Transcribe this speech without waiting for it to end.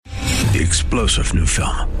The explosive new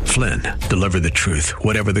film, Flynn, deliver the truth,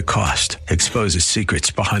 whatever the cost, exposes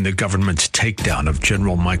secrets behind the government's takedown of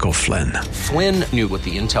General Michael Flynn. Flynn knew what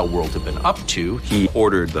the intel world had been up to. He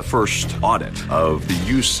ordered the first audit of the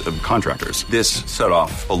use of contractors. This set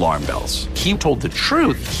off alarm bells. He told the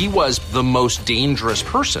truth. He was the most dangerous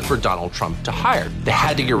person for Donald Trump to hire. They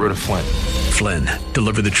had to get rid of Flynn. Flynn,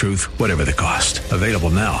 deliver the truth, whatever the cost. Available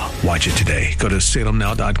now. Watch it today. Go to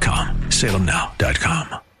salemnow.com.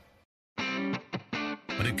 salemnow.com.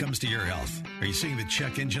 When it comes to your health, are you seeing the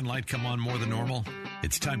check engine light come on more than normal?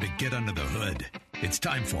 It's time to get under the hood. It's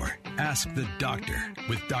time for Ask the Doctor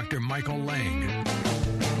with Dr. Michael Lang.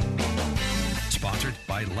 Sponsored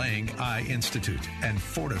by Lang Eye Institute and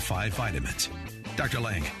Fortify Vitamins. Dr.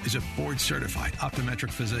 Lang is a board-certified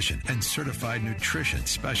optometric physician and certified nutrition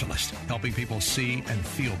specialist, helping people see and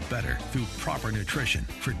feel better through proper nutrition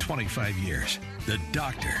for 25 years. The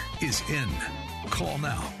doctor is in. Call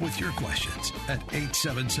now with your questions at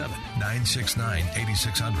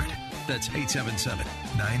 877-969-8600. That's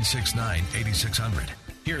 877-969-8600.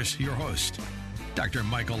 Here's your host, Dr.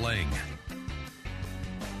 Michael Lang.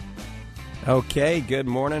 Okay, good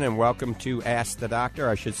morning and welcome to Ask the Doctor.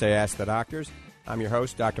 I should say Ask the Doctors. I'm your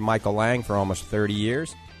host, Dr. Michael Lang, for almost 30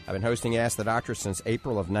 years. I've been hosting Ask the Doctor since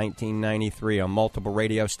April of 1993 on multiple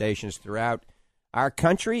radio stations throughout our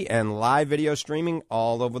country and live video streaming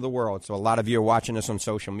all over the world. So a lot of you are watching us on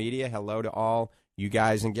social media. Hello to all you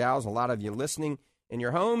guys and gals. A lot of you listening in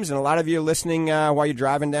your homes, and a lot of you listening while you're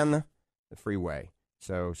driving down the freeway.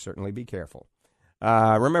 So certainly be careful.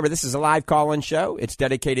 Remember, this is a live call-in show. It's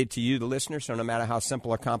dedicated to you, the listener, so no matter how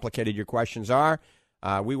simple or complicated your questions are,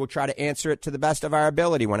 we will try to answer it to the best of our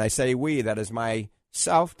ability. When I say we, that is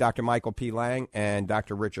myself, Dr. Michael P. Lang, and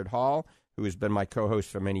Dr. Richard Hall, who has been my co-host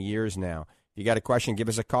for many years now. If you got a question, give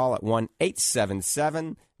us a call at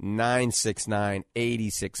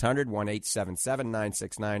 1-877-969-8600,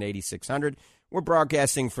 1-877-969-8600. We're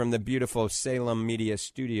broadcasting from the beautiful Salem Media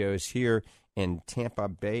Studios here in Tampa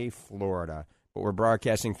Bay, Florida. But we're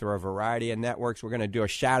broadcasting through a variety of networks. We're going to do a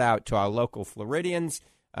shout-out to our local Floridians,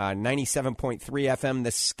 97.3 FM,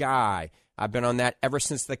 The Sky. I've been on that ever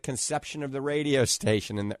since the conception of the radio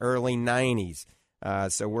station in the early 90s.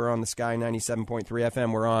 So we're on the Sky 97.3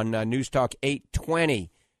 FM. We're on News Talk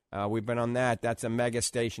 820. We've been on that. That's a mega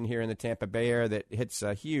station here in the Tampa Bay area that hits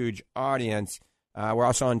a huge audience. We're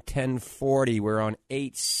also on 1040. We're on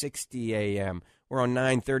 860 AM. We're on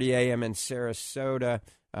 930 AM in Sarasota.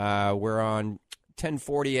 We're on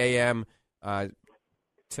 1040 AM on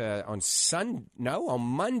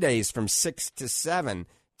Mondays from 6 to 7.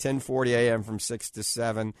 1040 AM from 6 to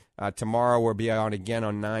 7. Tomorrow we'll be on again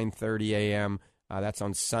on 930 AM. That's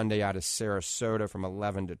on Sunday out of Sarasota from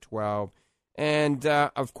 11 to 12. And,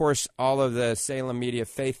 of course, all of the Salem Media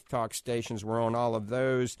Faith Talk stations, we're on all of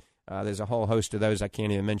those. There's a whole host of those. I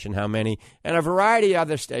can't even mention how many. And a variety of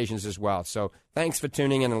other stations as well. So thanks for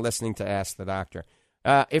tuning in and listening to Ask the Doctor.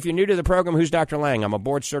 If you're new to the program, who's Dr. Lang? I'm a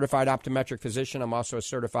board-certified optometric physician. I'm also a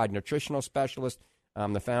certified nutritional specialist.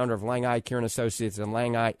 I'm the founder of Lang Eye Care and Associates and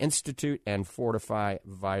Lang Eye Institute and Fortify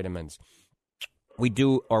Vitamins.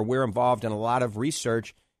 We're involved in a lot of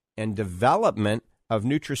research and development of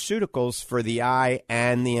nutraceuticals for the eye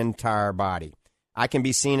and the entire body. I can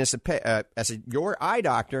be seen as your eye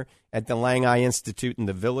doctor at the Lang Eye Institute in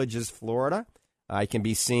the Villages, Florida. I can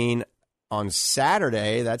be seen on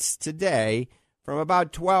Saturday, that's today, from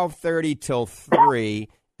about 12:30 till 3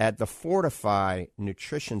 at the Fortify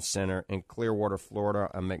Nutrition Center in Clearwater,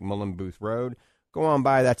 Florida, on McMullen Booth Road. Go on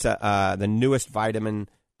by. That's the newest vitamin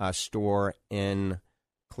store in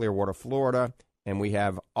Clearwater, Florida, and we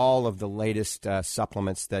have all of the latest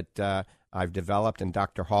supplements that I've developed, and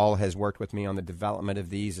Dr. Hall has worked with me on the development of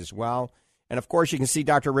these as well. And, of course, you can see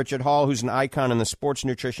Dr. Richard Hall, who's an icon in the sports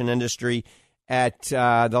nutrition industry, at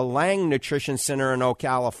the Lang Nutrition Center in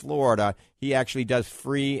Ocala, Florida. He actually does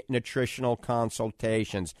free nutritional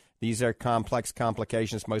consultations. These are complex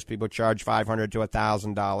complications. Most people charge $500 to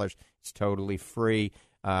 $1,000. It's totally free.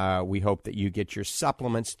 We hope that you get your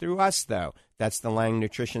supplements through us, though. That's the Lang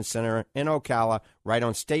Nutrition Center in Ocala, right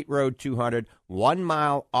on State Road 200, 1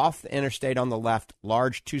 mile off the interstate on the left,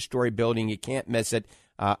 large two-story building. You can't miss it.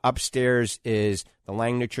 Upstairs is the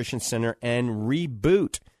Lang Nutrition Center and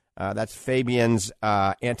Reboot. That's Fabian's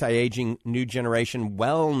anti-aging new generation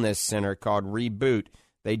wellness center called Reboot.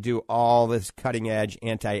 They do all this cutting-edge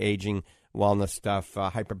anti-aging wellness stuff,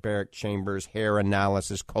 hyperbaric chambers, hair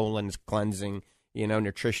analysis, colon cleansing,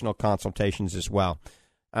 nutritional consultations as well.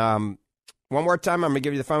 One more time, I'm going to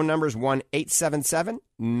give you the phone numbers,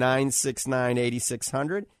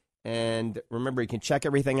 1-877-969-8600, And remember, you can check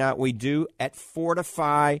everything out we do at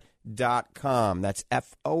Fortifeye.com. That's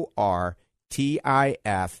Fortifeye,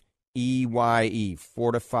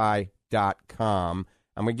 Fortifeye.com.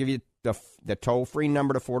 I'm going to give you the toll-free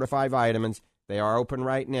number to Fortify Vitamins. They are open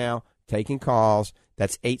right now, taking calls.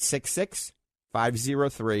 That's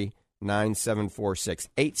 866-503-9746.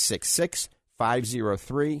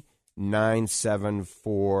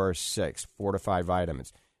 866-503-9746. Fortify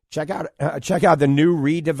Vitamins. Check out the new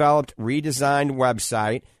redesigned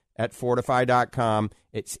website at Fortify.com.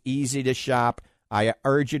 It's easy to shop. I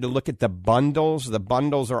urge you to look at the bundles. The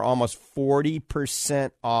bundles are almost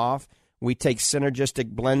 40% off. We take synergistic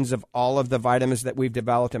blends of all of the vitamins that we've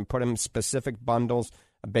developed and put them in specific bundles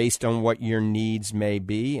based on what your needs may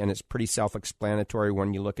be, and it's pretty self-explanatory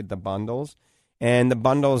when you look at the bundles. And the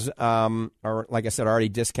bundles are, like I said, already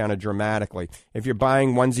discounted dramatically. If you're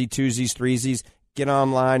buying onesie, twosies, threesies, get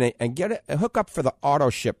online and get a hook up for the auto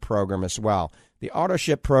ship program as well. The auto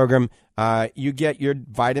ship program, you get your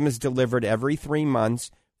vitamins delivered every 3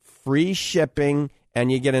 months, free shipping,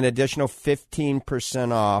 and you get an additional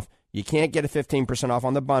 15% off. You can't get a 15% off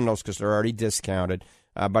on the bundles because they're already discounted.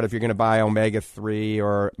 But if you're going to buy omega-3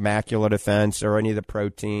 or macular defense or any of the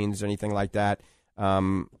proteins or anything like that,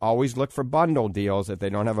 always look for bundle deals. If they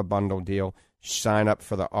don't have a bundle deal, sign up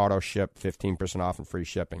for the auto ship, 15% off and free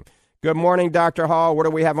shipping. Good morning, Dr. Hall. What do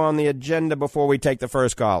we have on the agenda before we take the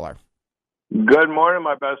first caller? Good morning,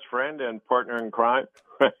 my best friend and partner in crime,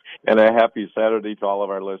 and a happy Saturday to all of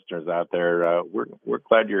our listeners out there. We're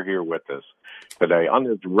glad you're here with us today. On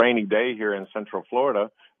this rainy day here in Central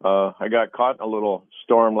Florida, I got caught in a little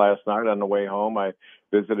storm last night on the way home. I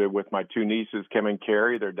visited with my two nieces, Kim and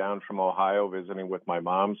Carrie. They're down from Ohio visiting with my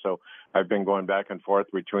mom, so I've been going back and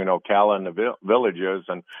forth between Ocala and the villages.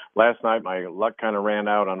 And last night, my luck kind of ran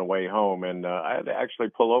out on the way home, and I had to actually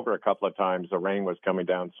pull over a couple of times. The rain was coming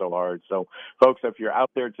down so hard. So, folks, if you're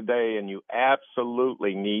out there today and you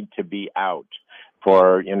absolutely need to be out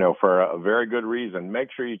for a very good reason, make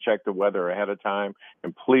sure you check the weather ahead of time,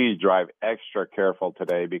 and please drive extra careful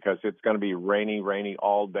today because it's going to be rainy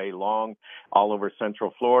all day long, all over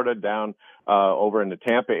Central Florida, down over in the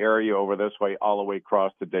Tampa area, over this way, all the way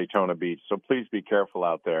across to Daytona Beach. So please be careful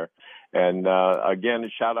out there. And again, a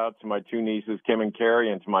shout out to my two nieces, Kim and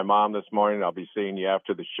Carrie, and to my mom this morning. I'll be seeing you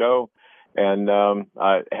after the show. And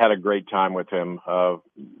I had a great time with him.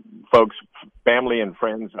 Folks, family and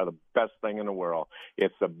friends are the best thing in the world.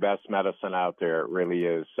 It's the best medicine out there. It really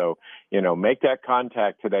is. So, make that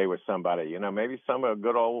contact today with somebody. Maybe a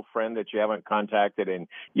good old friend that you haven't contacted in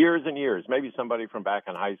years and years. Maybe somebody from back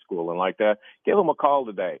in high school and like that. Give them a call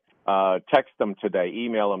today. Text them today.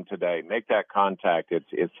 Email them today. Make that contact.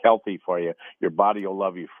 It's healthy for you. Your body will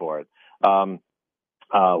love you for it.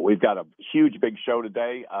 We've got a huge, big show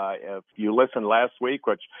today. If you listened last week,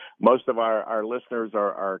 which most of our listeners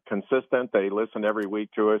are consistent, they listen every week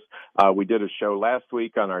to us. We did a show last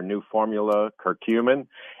week on our new formula, curcumin,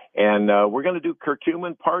 and we're going to do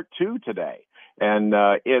curcumin part 2 today. And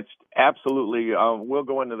it's absolutely, we'll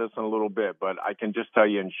go into this in a little bit, but I can just tell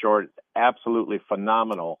you in short, it's absolutely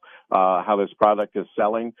phenomenal how this product is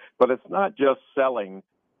selling. But it's not just selling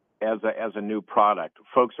as a new product.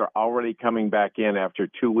 Folks are already coming back in after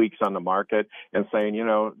 2 weeks on the market and saying,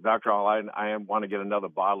 Dr. Hall, I want to get another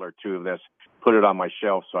bottle or two of this, put it on my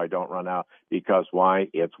shelf so I don't run out. Because why?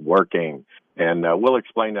 It's working. And we'll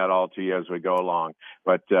explain that all to you as we go along.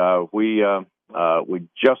 But we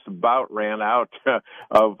just about ran out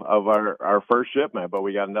of our first shipment, but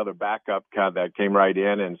we got another backup that came right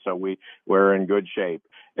in, and so we're in good shape.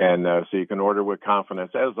 And so you can order with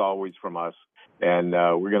confidence, as always, from us. And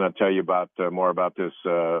we're going to tell you more about this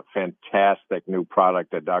fantastic new product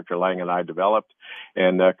that Dr. Lang and I developed,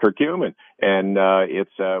 and curcumin. And it's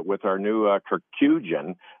with our new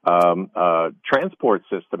Curcugen transport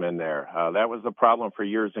system in there. That was the problem for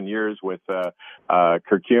years and years with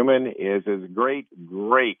curcumin. Is a great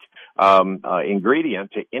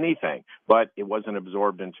ingredient to anything, but it wasn't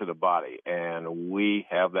absorbed into the body. And we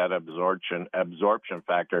have that absorption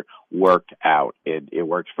factor worked out. It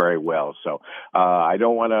works very well. So I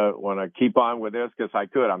don't want to keep on with this because I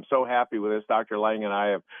could. I'm so happy with this. Dr. Lang and I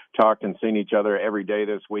have talked and seen each other every day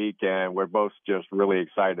this week, and we're both just really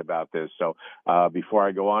excited about this. So before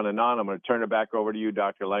I go on and on, I'm going to turn it back over to you,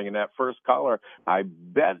 Dr. Lang. And that first caller, I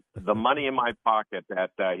bet the money in my pocket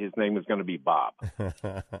that his name is going to be Bob.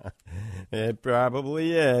 It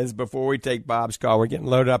probably is. Before we take Bob's call, we're getting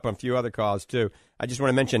loaded up on a few other calls, too. I just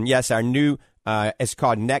want to mention, yes, our new, it's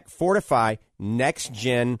called Fortify Next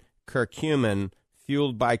Gen Curcumin,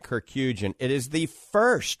 fueled by Curcugen. It is the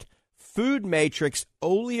first food matrix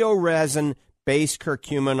oleoresin-based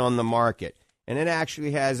curcumin on the market. and it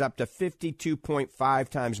actually has up to 52.5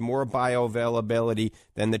 times more bioavailability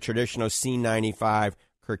than the traditional C95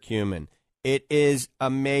 curcumin. It is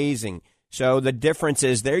amazing. So the difference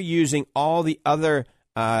is they're using all the other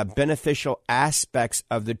beneficial aspects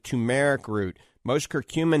of the turmeric root. Most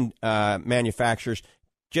curcumin manufacturers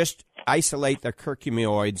just isolate the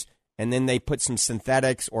curcuminoids, and then they put some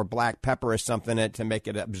synthetics or black pepper or something in it to make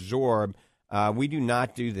it absorb. We do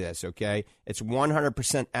not do this, okay? It's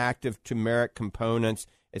 100% active turmeric components.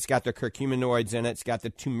 It's got the curcuminoids in it. It's got the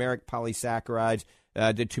turmeric polysaccharides.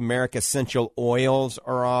 The turmeric essential oils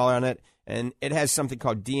are all on it. And it has something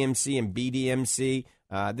called DMC and BDMC.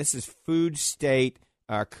 This is food state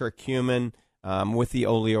curcumin with the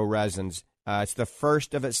oleoresins. It's the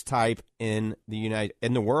first of its type in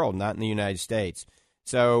the world, not in the United States.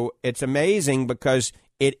 So it's amazing because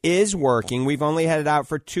it is working. We've only had it out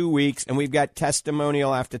for 2 weeks, and we've got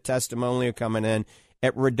testimonial after testimonial coming in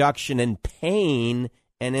at reduction in pain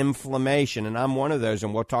and inflammation. And I'm one of those,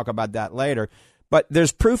 and we'll talk about that later. But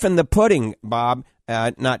there's proof in the pudding, Bob,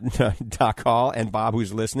 not Doc Hall and Bob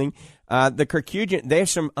who's listening. The curcumin,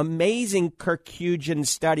 there's some amazing curcumin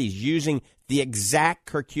studies using the exact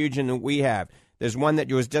curcumin that we have. There's one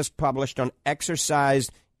that was just published on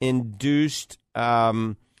exercise-induced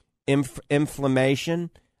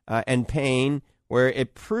inflammation and pain, where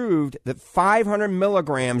it proved that 500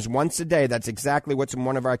 milligrams once a day, that's exactly what's in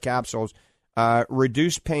one of our capsules,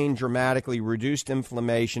 reduced pain dramatically, reduced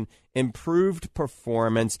inflammation, improved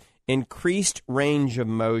performance, increased range of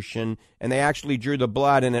motion, and they actually drew the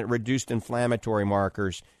blood and it reduced inflammatory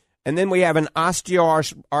markers. And then we have an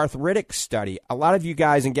osteoarthritic study. A lot of you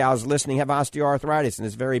guys and gals listening have osteoarthritis, and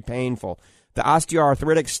it's very painful. The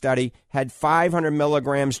osteoarthritic study had 500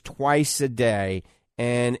 milligrams twice a day,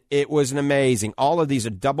 and it was amazing. All of these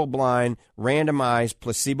are double-blind, randomized,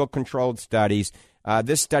 placebo-controlled studies.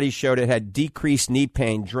 This study showed it had decreased knee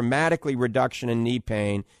pain, dramatically reduction in knee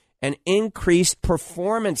pain, and increased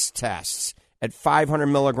performance tests at 500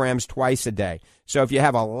 milligrams twice a day. So if you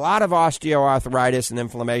have a lot of osteoarthritis and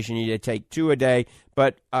inflammation, you need to take 2 a day,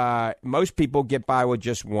 but most people get by with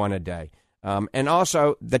just 1 a day. And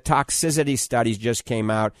also, the toxicity studies just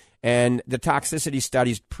came out, and the toxicity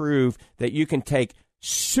studies prove that you can take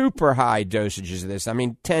super high dosages of this. I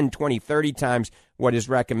mean, 10, 20, 30 times what is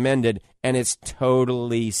recommended, and it's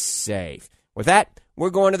totally safe. With that, we're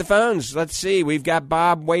going to the phones. Let's see. We've got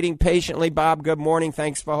Bob waiting patiently. Bob, good morning.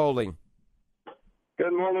 Thanks for holding.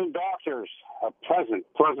 Good morning, doctors. A pleasant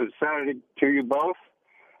Saturday to you both.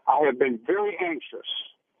 I have been very anxious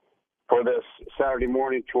for this Saturday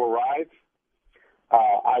morning to arrive.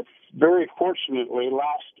 I very fortunately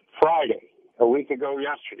last Friday, a week ago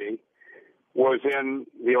yesterday, was in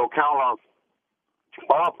the Ocala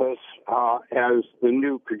office as the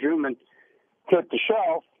new curcumin hit the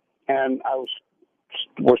shelf, and I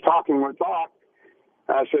was talking with Doc,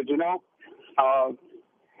 and I said,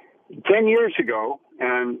 10 years ago,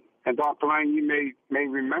 and Dr. Lang, you may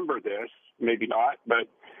remember this, maybe not, but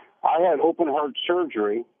I had open heart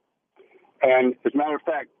surgery, and as a matter of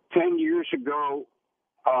fact, 10 years ago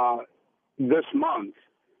this month,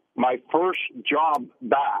 my first job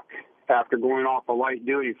back after going off of light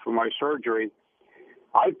duty for my surgery,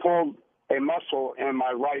 I pulled a muscle in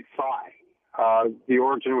my right thigh. The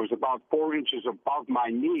origin was about 4 inches above my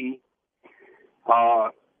knee.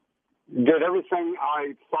 Did everything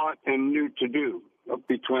I thought and knew to do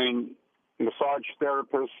between massage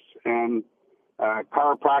therapists and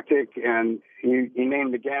chiropractic, and you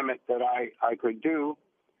name the gamut that I could do.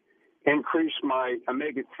 Increase my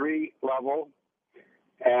omega-3 level,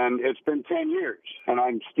 and it's been 10 years, and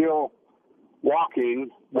I'm still walking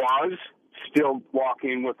with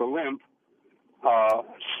a limp,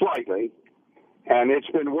 slightly, and it's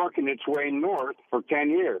been working its way north for 10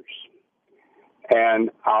 years. And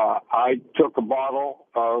I took a bottle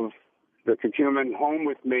of the curcumin home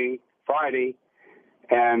with me Friday,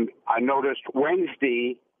 and I noticed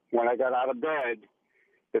Wednesday when I got out of bed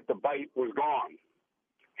that the bite was gone.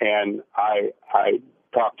 And I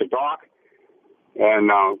talked to Doc,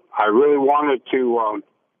 and I really wanted to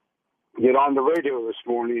get on the radio this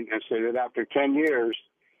morning and say that after 10 years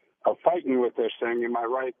of fighting with this thing in my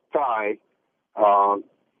right thigh,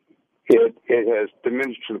 it has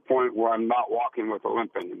diminished to the point where I'm not walking with a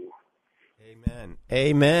limp anymore. Amen.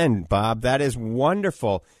 Amen, Bob. That is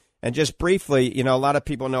wonderful. And just briefly, a lot of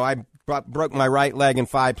people know I broke my right leg in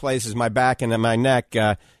 5 places, my back and my neck,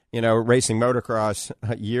 racing motocross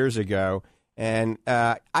years ago. And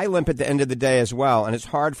I limp at the end of the day as well, and it's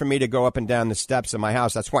hard for me to go up and down the steps of my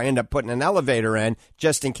house. That's why I end up putting an elevator in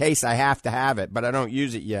just in case I have to have it, but I don't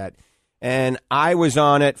use it yet. And I was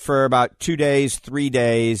on it for about 2 days, 3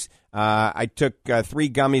 days. I took 3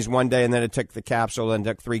 gummies one day, and then I took the capsule and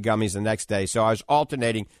took 3 gummies the next day. So I was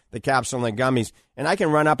alternating the capsule and the gummies, and I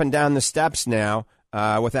can run up and down the steps now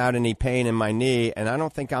without any pain in my knee, and I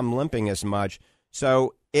don't think I'm limping as much.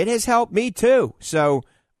 So it has helped me too. So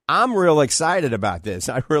I'm real excited about this.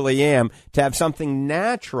 I really am, to have something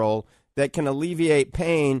natural that can alleviate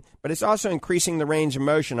pain, but it's also increasing the range of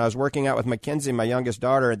motion. I was working out with Mackenzie, my youngest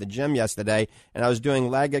daughter, at the gym yesterday, and I was doing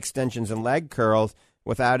leg extensions and leg curls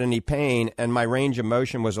without any pain, and my range of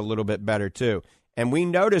motion was a little bit better too. And we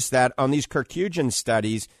noticed that on these Curcugen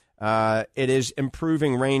studies, it is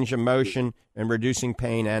improving range of motion and reducing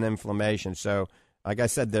pain and inflammation. So, like I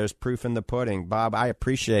said, there's proof in the pudding. Bob, I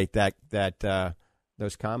appreciate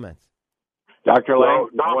those comments. Dr. Lang,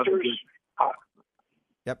 doctors.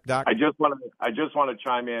 Yep, Doc. I just want to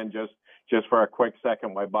chime in just for a quick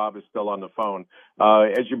second while Bob is still on the phone.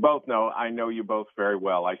 As you both know, I know you both very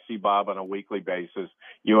well. I see Bob on a weekly basis.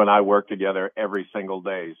 You and I work together every single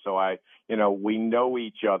day. So we know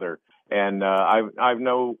each other. And I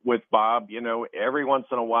know with Bob, every once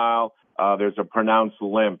in a while, there's a pronounced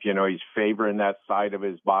limp. He's favoring that side of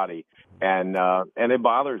his body, and it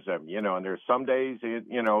bothers him. And there's some days,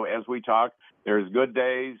 as we talk, there's good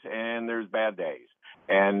days and there's bad days.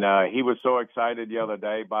 And he was so excited the other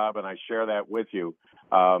day, Bob, and I share that with you,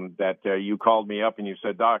 that you called me up and you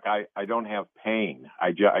said, Doc, I don't have pain.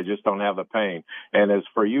 I just don't have the pain. And as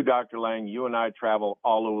for you, Dr. Lang, you and I travel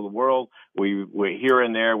all over the world. We're here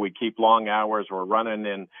and there. We keep long hours. We're running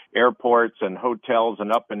in airports and hotels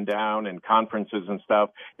and up and down and conferences and stuff.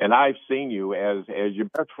 And I've seen you as your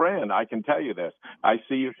best friend. I can tell you this. I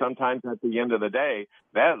see you sometimes at the end of the day.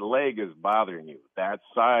 That leg is bothering you. That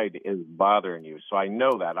side is bothering you. So I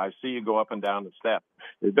know that. I see you go up and down the steps.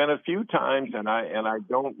 There's been a few times, and I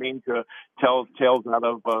don't mean to tell tales out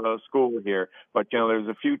of school here, but there's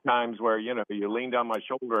a few times where you leaned on my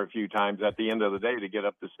shoulder a few times at the end of the day to get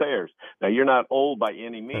up the stairs. Now you're not old by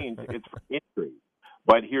any means; it's for injury.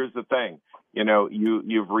 But here's the thing,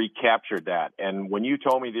 you've recaptured that. And when you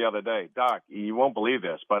told me the other day, Doc, you won't believe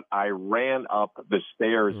this, but I ran up the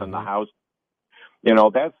stairs in the house.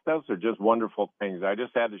 Those are just wonderful things. I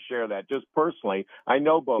just had to share that just personally. I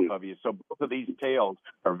know both of you, so both of these tales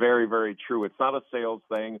are very, very true. It's not a sales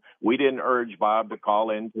thing. We didn't urge Bob to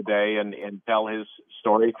call in today and tell his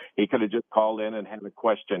story. He could have just called in and had a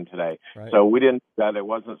question today. Right. So we didn't that it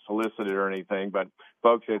wasn't solicited or anything. But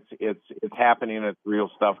folks, it's happening. It's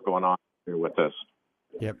real stuff going on here with this.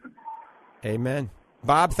 Yep. Amen.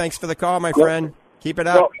 Bob, thanks for the call, my friend. Keep it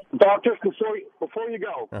up. So, doctors, before you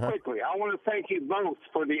go, quickly, I want to thank you both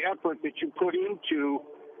for the effort that you put into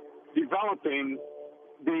developing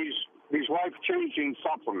these life-changing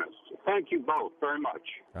supplements. Thank you both very much.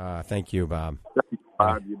 Thank you, Bob.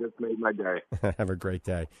 Bob, you just made my day. Have a great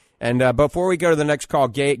day. And before we go to the next call,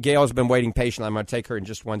 Gail's been waiting patiently. I'm going to take her in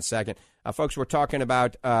just one second. Folks, we're talking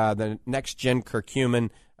about the Next Gen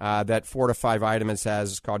Curcumin that Fortify Vitamins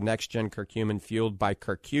has. It's called Next Gen Curcumin, fueled by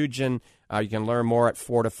Curcugen. You can learn more at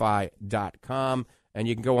fortify.com, and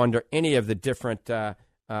you can go under any of the different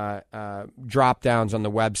drop-downs on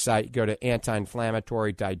the website. Go to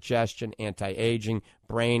anti-inflammatory, digestion, anti-aging,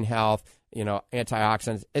 brain health,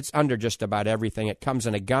 antioxidants. It's under just about everything. It comes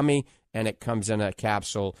in a gummy, and it comes in a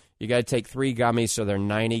capsule. You got to take 3 gummies, so there are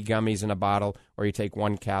 90 gummies in a bottle, or you take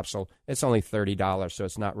 1 capsule. It's only $30, so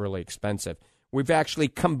it's not really expensive. We've actually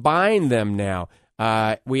combined them now.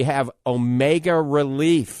 We have Omega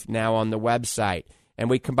Relief now on the website, and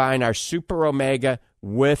we combine our Super Omega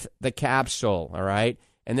with the capsule, all right?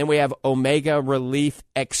 And then we have Omega Relief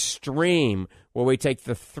Extreme, where we take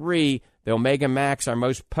the 3, the Omega Max, our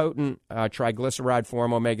most potent triglyceride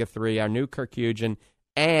form, Omega-3, our new Curcugen,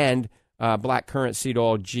 and black currant seed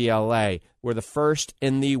oil, GLA. We're the first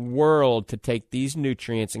in the world to take these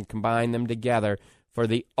nutrients and combine them together for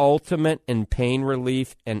the ultimate in pain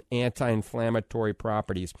relief and anti-inflammatory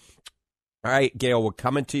properties. All right, Gail, we're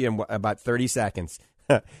coming to you in about 30 seconds.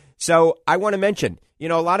 So I want to mention, a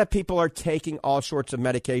lot of people are taking all sorts of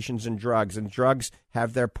medications and drugs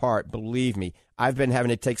have their part. Believe me, I've been having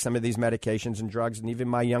to take some of these medications and drugs, and even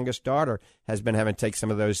my youngest daughter has been having to take some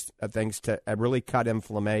of those things to really cut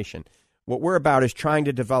inflammation. What we're about is trying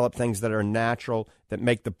to develop things that are natural, that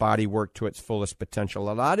make the body work to its fullest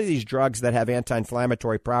potential. A lot of these drugs that have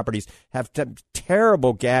anti-inflammatory properties have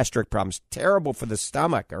terrible gastric problems, terrible for the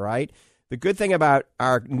stomach, all right? The good thing about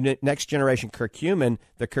our next generation curcumin,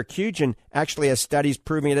 the Curcugen, actually has studies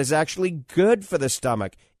proving it is actually good for the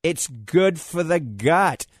stomach. It's good for the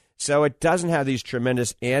gut. So it doesn't have these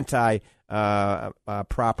tremendous properties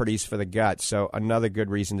for the gut. So another good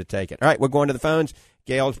reason to take it. All right, we're going to the phones.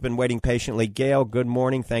 Gail's been waiting patiently. Gail, good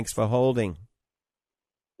morning. Thanks for holding.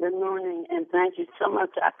 Good thank you so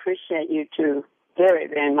much. I appreciate you too very,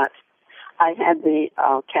 very much. I had the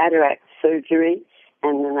cataract surgery,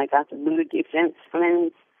 and then I got the Blue Defense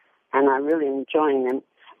lens, and I'm really enjoying them.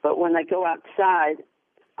 But when I go outside,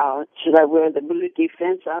 should I wear the Blue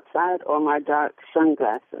Defense outside or my dark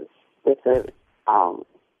sunglasses with the,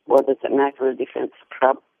 what is it, macular defense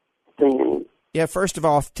scrub thing? Yeah, first of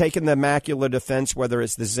all, taking the macular defense, whether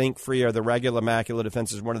it's the zinc-free or the regular macular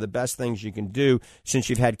defense, is one of the best things you can do since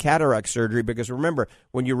you've had cataract surgery. Because remember,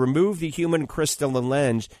 when you remove the human crystalline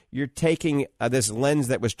lens, you're taking this lens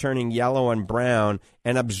that was turning yellow and brown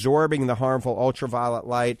and absorbing the harmful ultraviolet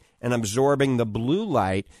light and absorbing the blue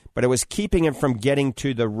light, but it was keeping it from getting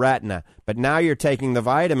to the retina. But now you're taking the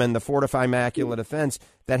vitamin, the Fortify Macular Defense,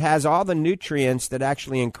 that has all the nutrients that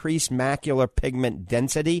actually increase macular pigment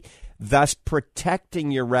density, thus protecting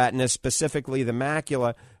your retina, specifically the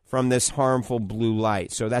macula, from this harmful blue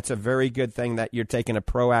light. So that's a very good thing that you're taking a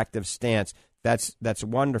proactive stance. That's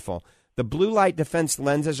wonderful. The blue light defense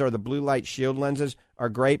lenses or the blue light shield lenses are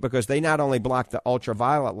great because they not only block the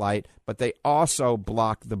ultraviolet light, but they also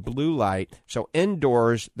block the blue light. So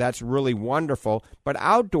indoors, that's really wonderful. But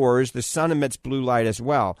outdoors, the sun emits blue light as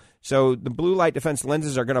well. So the blue light defense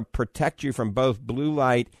lenses are going to protect you from both blue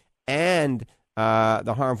light and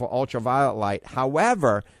the harmful ultraviolet light.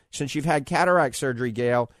 However, since you've had cataract surgery,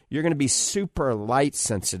 Gail, you're going to be super light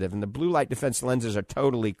sensitive, and the blue light defense lenses are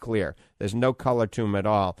totally clear. There's no color to them at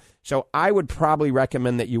all. So I would probably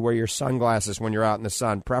recommend that you wear your sunglasses when you're out in the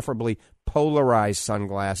sun, preferably polarized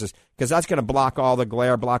sunglasses, because that's going to block all the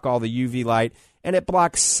glare, block all the UV light, and it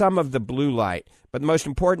blocks some of the blue light. But the most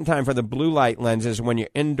important time for the blue light lens is when you're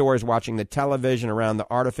indoors watching the television, around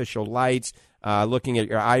the artificial lights, looking at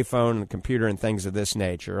your iPhone and the computer and things of this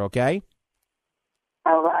nature, okay?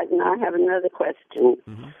 All right, now I have another question.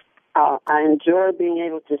 Mm-hmm. I enjoy being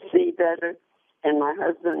able to see better, and my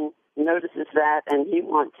husband notices that, and he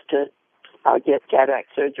wants to get cataract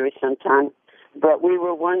surgery sometime. But we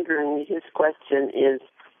were wondering, his question is,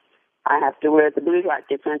 I have to wear the blue light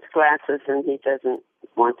defense glasses, and he doesn't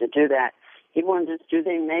want to do that. He wonders, do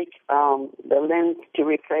they make the lens to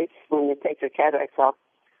replace when they take their cataracts off,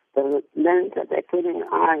 the lens that they put in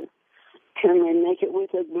your eye, can they make it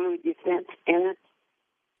with a blue defense in it?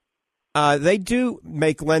 They do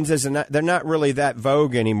make lenses, and they're not really that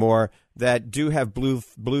vogue anymore, that do have blue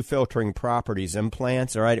filtering properties,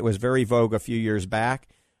 implants, all right? It was very vogue a few years back,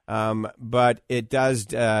 but it does,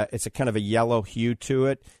 it's a kind of a yellow hue to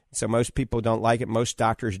it, so most people don't like it. Most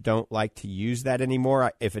doctors don't like to use that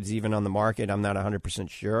anymore. If it's even on the market, I'm not 100%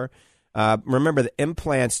 sure. Remember, the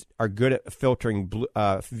implants are good at filtering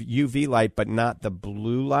UV light, but not the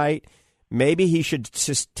blue light. Maybe he should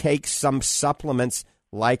just take some supplements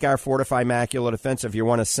like our Fortify Macular Defense. If you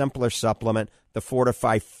want a simpler supplement, the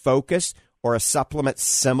Fortify Focus, or a supplement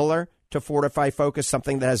similar to Fortify Focus,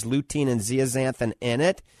 something that has lutein and zeaxanthin in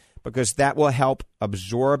it, because that will help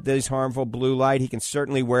absorb this harmful blue light. He can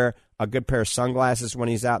certainly wear a good pair of sunglasses when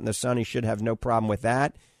he's out in the sun. He should have no problem with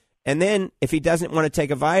that. And then if he doesn't want to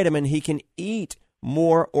take a vitamin, he can eat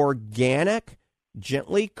more organic,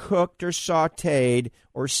 gently cooked or sautéed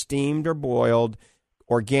or steamed or boiled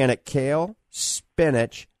organic kale,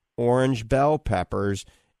 spinach, orange bell peppers,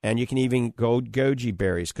 and you can even go goji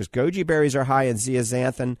berries, because goji berries are high in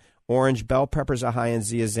zeaxanthin, orange bell peppers are high in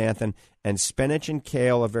zeaxanthin, and spinach and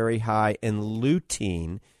kale are very high in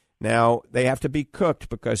lutein. Now, they have to be cooked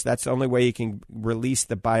because that's the only way you can release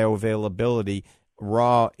the bioavailability.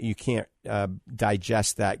 Raw, you can't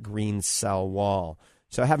digest that green cell wall.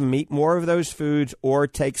 So have him eat more of those foods or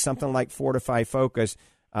take something like Fortify Focus.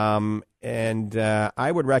 And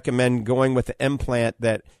I would recommend going with the implant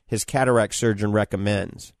that his cataract surgeon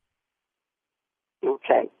recommends.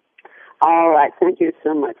 Okay. All right. Thank you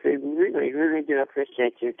so much. We really, really do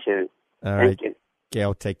appreciate you, too. All right. Thank you.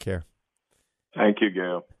 Gail, take care. Thank you,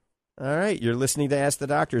 Gail. All right. You're listening to Ask the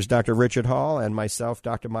Doctors. Dr. Richard Hall and myself,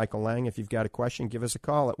 Dr. Michael Lang. If you've got a question, give us a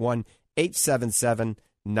call at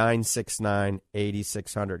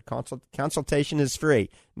 1-877-969-8600. Consultation is free.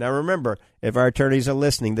 Now, remember, if our attorneys are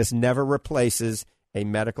listening, this never replaces a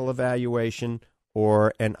medical evaluation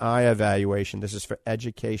or an eye evaluation. This is for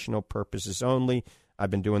educational purposes only. I've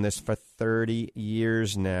been doing this for 30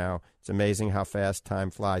 years now. It's amazing how fast time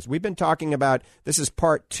flies. We've been talking about, this is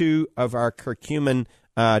part 2 of our curcumin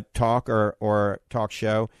talk or talk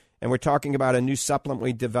show, and we're talking about a new supplement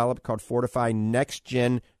we developed called Fortify Next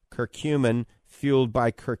Gen Curcumin, fueled by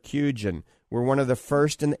curcugen. We're one of the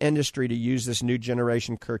first in the industry to use this new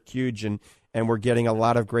generation curcugen, and we're getting a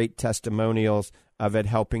lot of great testimonials of it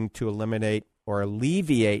helping to eliminate or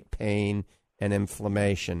alleviate pain and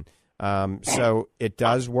inflammation. So it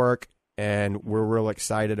does work, and we're real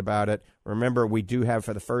excited about it. Remember, we do have,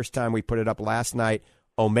 for the first time, we put it up last night,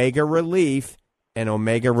 Omega Relief and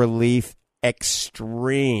Omega Relief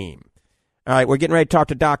Extreme. All right, we're getting ready to talk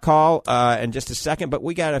to Doc Hall in just a second, but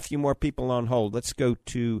we got a few more people on hold. Let's go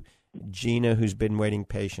to Gina, who's been waiting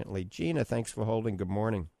patiently. Gina, thanks for holding. Good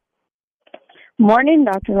morning. Morning,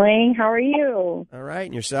 Dr. Lang. How are you? All right,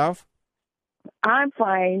 and yourself? I'm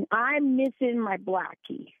fine. I'm missing my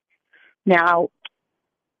Blackie. Now,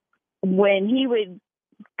 when he would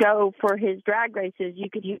go for his drag races, you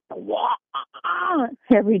could hear the wah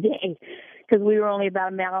every day because we were only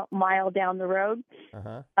about a mile down the road.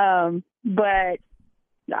 But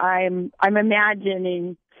I'm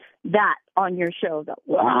imagining that on your show, the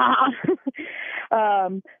wah.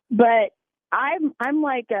 But I'm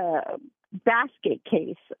like a basket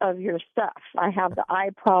case of your stuff. I have the eye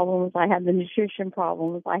problems, I have the nutrition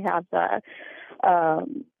problems, I have the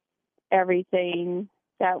everything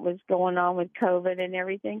that was going on with COVID and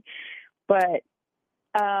everything. But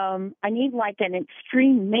I need like an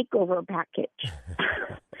extreme makeover package.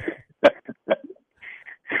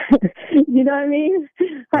 You know what I mean?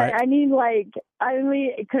 Right. I need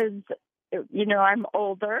because, you know, I'm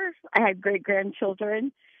older. I had great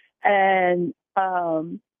grandchildren and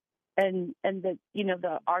the, you know,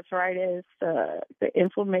 the arthritis, the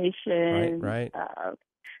inflammation, right.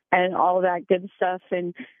 And all that good stuff.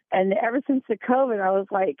 And ever since the COVID, I was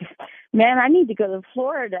like, man, I need to go to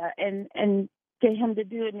Florida and get him to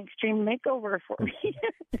do an extreme makeover for me.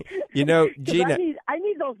 You know, Gina, I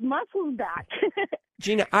need those muscles back.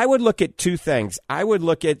 Gina, I would look at two things. I would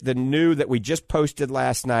look at the new that we just posted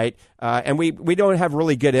last night, and we don't have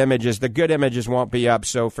really good images. The good images won't be up,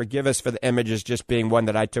 so forgive us for the images just being one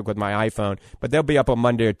that I took with my iPhone, but they'll be up on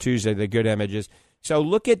Monday or Tuesday, the good images. So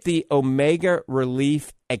look at the Omega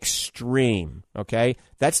Relief Extreme, okay?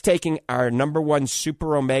 That's taking our number one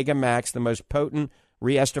Super Omega Max, the most potent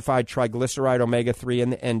re-esterified triglyceride omega-3 in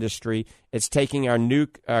the industry. It's taking our new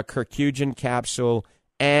curcumin capsule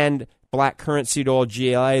and black currant seed oil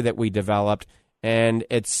GLA that we developed, and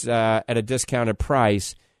it's at a discounted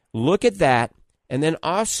price. Look at that, and then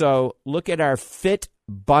also look at our Fit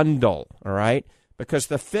Bundle, all right? Because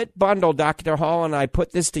the Fit Bundle, Dr. Hall and I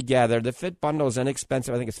put this together. The Fit Bundle is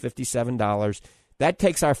inexpensive. I think it's $57. That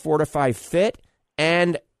takes our Fortify Fit,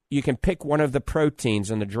 and you can pick one of the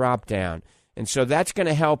proteins in the drop-down. And so that's going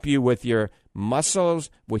to help you with your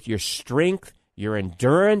muscles, with your strength, your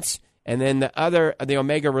endurance, and then the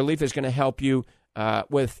Omega Relief is going to help you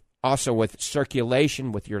with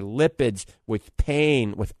circulation, with your lipids, with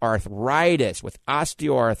pain, with arthritis, with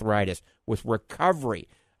osteoarthritis, with recovery.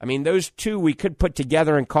 I mean, those two we could put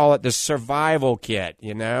together and call it the survival kit,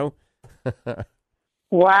 you know?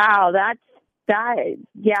 Wow,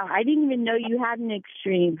 yeah, I didn't even know you had an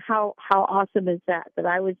extreme. How awesome is that? That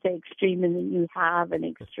I would say extreme and then you have an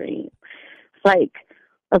extreme. It's like,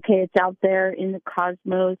 okay, it's out there in the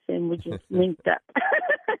cosmos and we just linked up.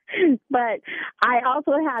 But I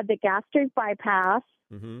also had the gastric bypass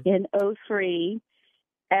in 2003.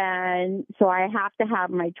 And so I have to have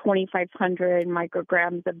my 2,500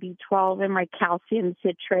 micrograms of B12 and my calcium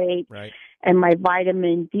citrate and my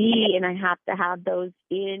vitamin D. And I have to have those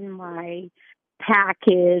in my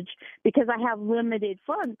package because I have limited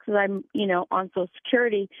funds because I'm, you know, on Social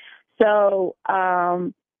Security. So,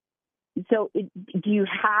 do you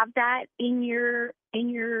have that in your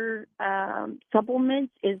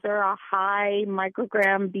supplements? Is there a high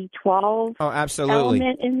microgram B12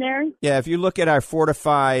 element in there? Yeah, if you look at our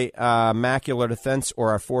Fortify Macular Defense or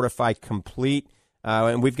our Fortify Complete,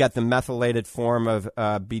 and we've got the methylated form of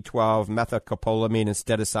B12 methylcobalamin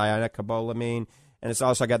instead of cyanocobalamin. And it's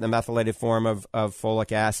also got the methylated form of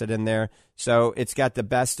folic acid in there. So it's got the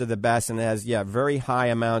best of the best, and it has, very high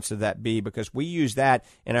amounts of that B because we use that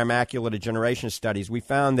in our macular degeneration studies. We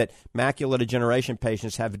found that macular degeneration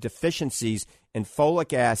patients have deficiencies in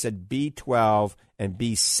folic acid, B12, and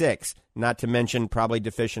B6, not to mention probably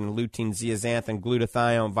deficient in lutein, zeaxanthin,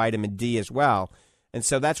 glutathione, vitamin D as well. And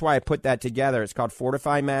so that's why I put that together. It's called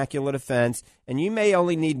Fortify Macular Defense, and you may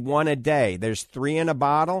only need one a day. There's 3 in a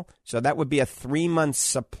bottle, so that would be a 3-month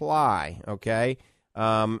supply, okay?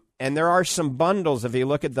 And there are some bundles. If you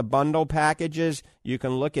look at the bundle packages, you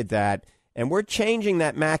can look at that. And we're changing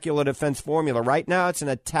that Macular Defense formula. Right now it's in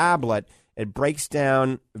a tablet. It breaks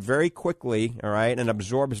down very quickly, all right, and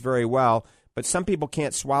absorbs very well. But some people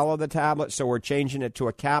can't swallow the tablet, so we're changing it to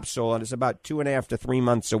a capsule, and it's about 2.5 to 3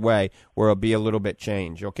 months away where it'll be a little bit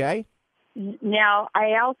changed, okay? Now,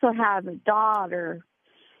 I also have a daughter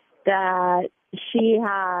that she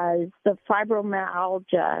has the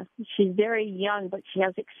fibromyalgia. She's very young, but she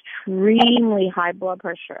has extremely high blood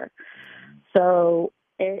pressure. So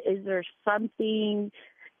Is there something?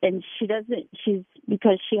 And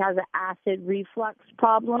because she has an acid reflux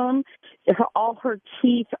problem, all her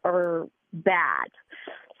teeth are bad.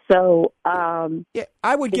 So, yeah,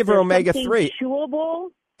 I would give her omega-3. Chewable?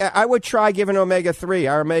 I would try giving omega-3.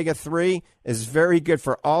 Our omega-3 is very good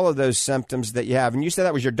for all of those symptoms that you have. And you said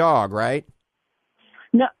that was your dog, right?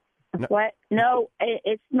 No. What? No,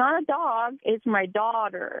 it's not a dog. It's my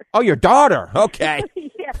daughter. Oh, your daughter. Okay.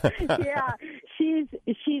 yeah. She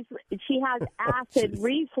has acid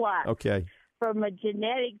reflux. Okay. From a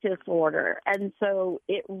genetic disorder, and so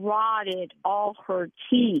it rotted all her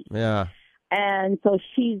teeth. Yeah. And so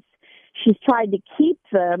she's tried to keep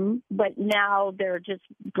them, but now they're just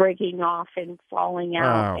breaking off and falling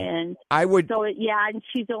out. Oh. And I would. So and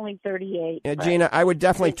she's only 38. Yeah, Gina, I would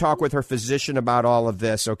definitely talk with her physician about all of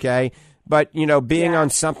this. Okay. But, being on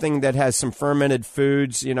something that has some fermented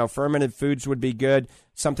foods, fermented foods would be good.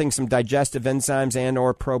 Some digestive enzymes and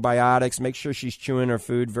or probiotics. Make sure she's chewing her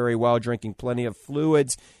food very well, drinking plenty of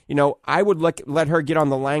fluids. I would let her get on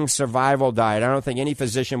the Lang Survival Diet. I don't think any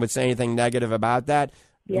physician would say anything negative about that.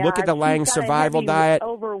 Yeah, look at the Lang Survival Diet.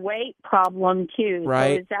 Overweight problem too.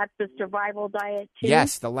 Right. So is that the survival diet too?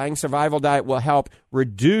 Yes, the Lang Survival Diet will help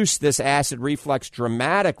reduce this acid reflux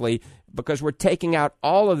dramatically because we're taking out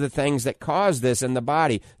all of the things that cause this in the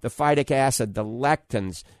body. The phytic acid, the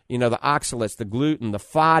lectins, the oxalates, the gluten, the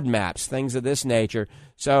FODMAPs, things of this nature.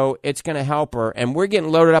 So it's going to help her. And we're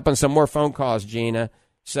getting loaded up on some more phone calls, Gina.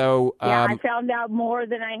 So I found out more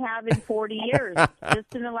than I have in 40 years,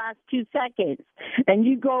 just in the last 2 seconds. And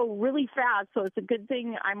you go really fast, so it's a good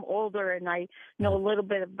thing I'm older and I know a little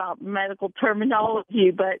bit about medical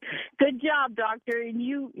terminology. But good job, doctor. And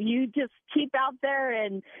you just keep out there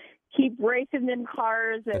and keep racing them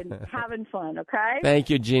cars and having fun, okay?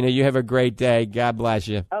 Thank you, Gina. You have a great day. God bless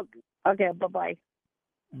you. Okay, bye-bye.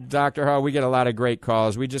 Dr. Hall, we get a lot of great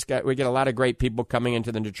calls. We get a lot of great people coming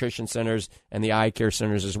into the nutrition centers and the eye care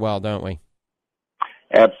centers as well, don't we?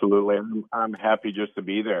 Absolutely. I'm happy just to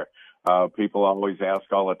be there. People always ask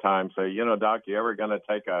all the time, say, Doc, you ever going to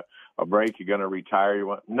take a break? You going to retire?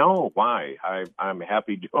 No, why? I'm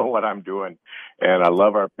happy doing what I'm doing. And I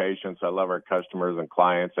love our patients. I love our customers and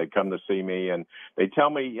clients. They come to see me and they tell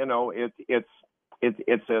me,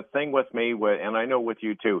 it's a thing with me, and I know with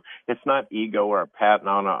you too. It's not ego or patting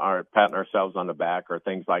ourselves on the back or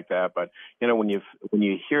things like that. But when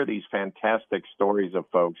you hear these fantastic stories of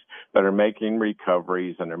folks that are making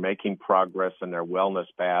recoveries and they're making progress in their wellness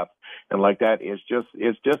path and like that, it's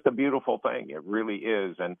just a beautiful thing. It really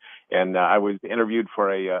is. And I was interviewed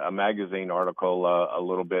for a magazine article a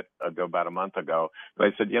little bit ago, about a month ago.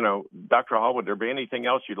 They said, Dr. Hall, would there be anything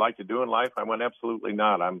else you'd like to do in life? I went, absolutely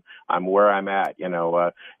not. I'm where I'm at.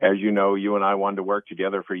 As you know, you and I wanted to work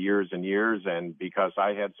together for years and years, and because I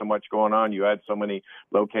had so much going on, you had so many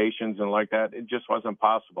locations and like that, it just wasn't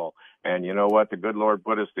possible. And you know what? The good Lord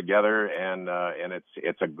put us together, and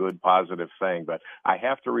it's a good, positive thing. But I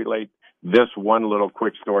have to relate this one little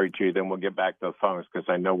quick story to you, then we'll get back to the phones because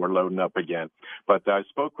I know we're loading up again. But I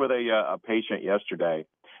spoke with a patient yesterday.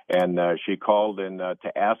 And she called in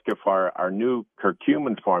to ask if our new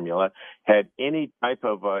curcumin formula had any type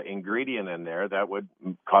of ingredient in there that would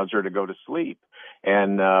cause her to go to sleep.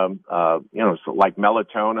 And, so like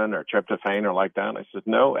melatonin or tryptophan or like that. And I said,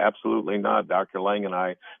 no, absolutely not. Dr. Lang and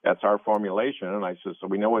I, that's our formulation. And I said, so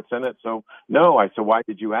we know what's in it? So no. I said, why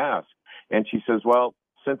did you ask? And she says, well,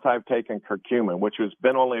 since I've taken curcumin, which has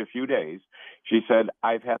been only a few days, she said,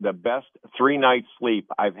 I've had the best 3 nights sleep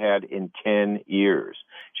I've had in 10 years.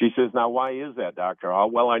 She says, now, why is that, Dr.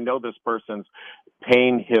 Hall? Well, I know this person's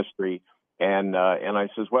pain history. And I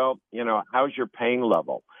says, well, how's your pain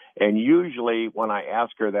level? And usually when I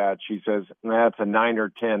ask her that, she says, it's a 9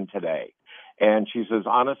 or 10 today. And she says,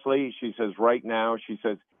 honestly, she says, right now, she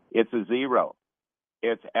says, it's a 0.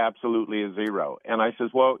 It's absolutely a 0. And I says,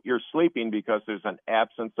 well, you're sleeping because there's an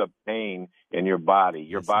absence of pain in your body.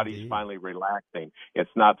 Your body's finally relaxing. It's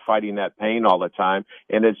not fighting that pain all the time,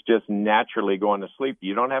 and it's just naturally going to sleep.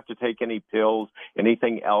 You don't have to take any pills,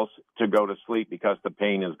 anything else to go to sleep because the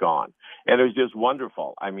pain is gone. And it was just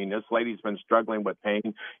wonderful. I mean, this lady's been struggling with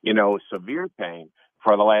pain, severe pain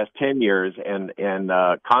for the last 10 years and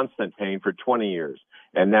constant pain for 20 years.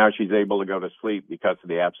 And now she's able to go to sleep because of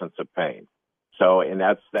the absence of pain. So, and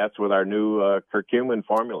that's with our new curcumin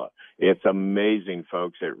formula. It's amazing,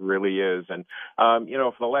 folks. It really is. And,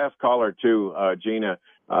 for the last caller, too, Gina,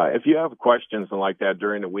 if you have questions and like that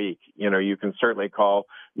during the week, you can certainly call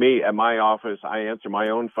me at my office. I answer my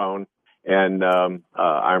own phone. And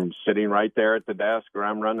I'm sitting right there at the desk, or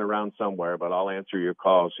I'm running around somewhere, but I'll answer your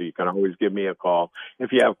call. So you can always give me a call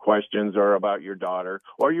if you have questions or about your daughter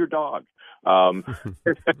or your dog. And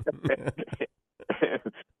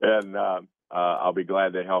I'll be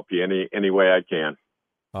glad to help you any way I can.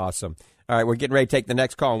 Awesome. All right, we're getting ready to take the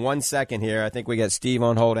next call in 1 second here. I think we got Steve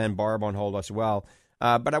on hold and Barb on hold as well.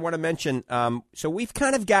 But I want to mention, so we've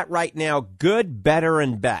kind of got right now good, better,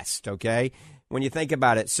 and best, okay, when you think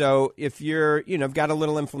about it. So if you're, got a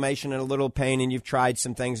little inflammation and a little pain and you've tried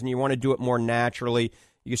some things and you want to do it more naturally,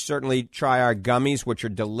 you certainly try our gummies, which are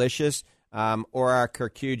delicious, or our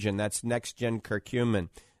curcumin. That's next-gen curcumin.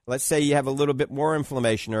 Let's say you have a little bit more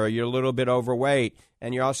inflammation or you're a little bit overweight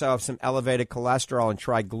and you also have some elevated cholesterol and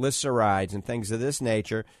triglycerides and things of this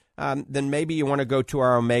nature, then maybe you want to go to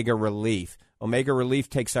our Omega Relief. Omega Relief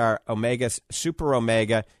takes our Omega, Super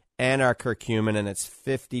Omega, and our curcumin, and it's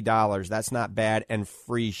 $50. That's not bad, and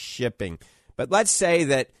free shipping. But let's say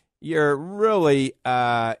that you're really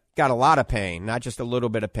got a lot of pain, not just a little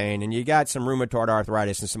bit of pain, and you got some rheumatoid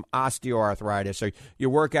arthritis and some osteoarthritis, or you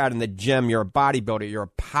work out in the gym, you're a bodybuilder, you're a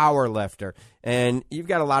power lifter, and you've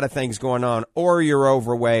got a lot of things going on, or you're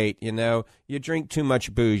overweight, you drink too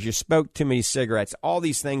much booze, you smoke too many cigarettes, all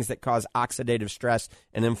these things that cause oxidative stress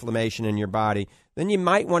and inflammation in your body, then you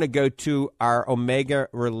might want to go to our Omega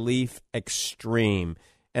Relief Extreme.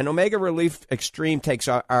 And Omega Relief Extreme takes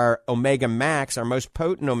our Omega Max, our most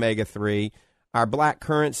potent omega-3, our black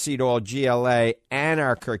currant seed oil, GLA, and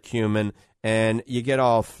our curcumin, and you get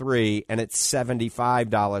all three, and it's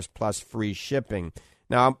 $75 plus free shipping.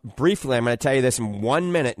 Now, briefly, I'm going to tell you this in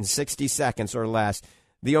 1 minute and 60 seconds or less.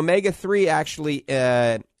 The omega-3 actually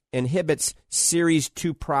inhibits series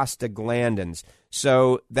 2 prostaglandins,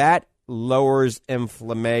 so that lowers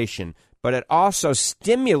inflammation. But it also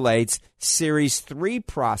stimulates series 3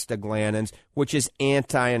 prostaglandins, which is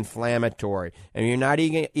anti-inflammatory. And if you're not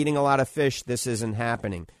eating a lot of fish, this isn't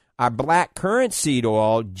happening. Our black currant seed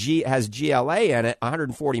oil has GLA in it,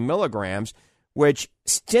 140 milligrams, which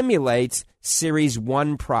stimulates series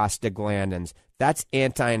 1 prostaglandins. That's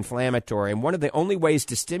anti-inflammatory. And one of the only ways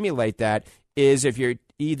to stimulate that is if you're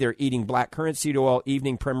either eating black currant seed oil,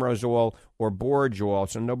 evening primrose oil, or borage oil.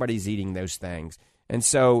 So nobody's eating those things. And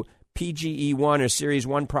so PGE1 or series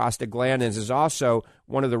 1 prostaglandins is also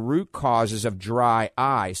one of the root causes of dry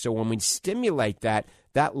eye. So when we stimulate that,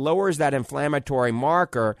 that lowers that inflammatory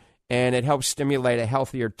marker, and it helps stimulate a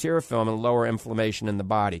healthier tear film and lower inflammation in the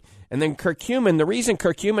body. And then curcumin, the reason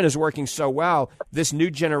curcumin is working so well, this new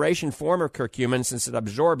generation form of curcumin, since it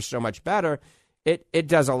absorbs so much better, it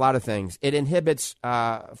does a lot of things. It inhibits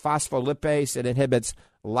phospholipase, it inhibits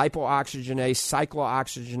lipooxygenase,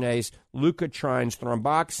 cyclooxygenase, leukotrienes,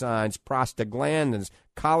 thromboxanes, prostaglandins,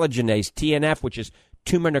 collagenase, TNF, which is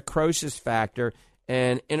tumor necrosis factor,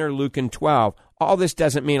 and interleukin-12. All this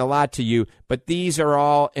doesn't mean a lot to you, but these are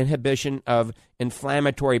all inhibition of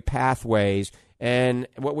inflammatory pathways. And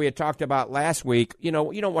what we had talked about last week, you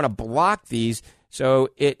don't want to block these, so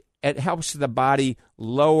it helps the body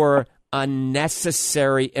lower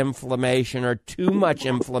unnecessary inflammation or too much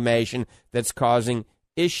inflammation that's causing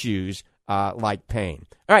issues like pain.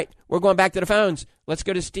 All right, we're going back to the phones. Let's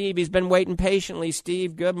go to Steve. He's been waiting patiently.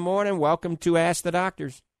 Steve, good morning. Welcome to Ask the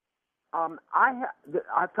Doctors.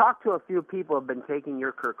 I've talked to a few people who have been taking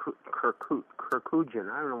your curcumin.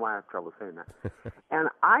 I don't know why I have trouble saying that. And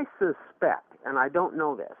I suspect, and I don't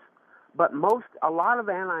know this, but a lot of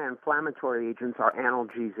anti-inflammatory agents are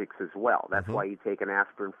analgesics as well. That's why you take an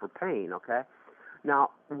aspirin for pain, okay? Now,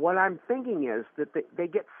 what I'm thinking is that they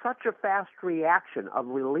get such a fast reaction of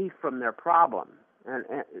relief from their problem, and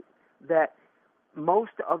that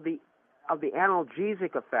most of the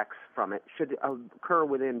analgesic effects from it should occur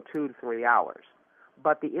within 2 to 3 hours.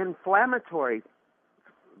 But the inflammatory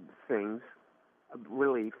things,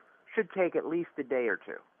 relief, should take at least a day or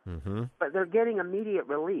two. Mm-hmm. But they're getting immediate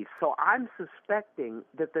relief. So I'm suspecting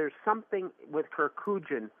that there's something with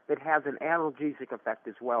curcumin that has an analgesic effect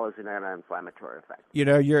as well as an anti-inflammatory effect.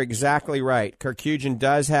 You're exactly right. Curcumin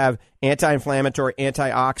does have anti-inflammatory,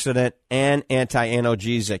 antioxidant, and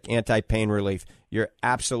anti-analgesic, anti-pain relief. You're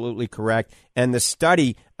absolutely correct. And the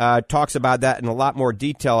study talks about that in a lot more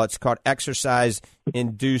detail. It's called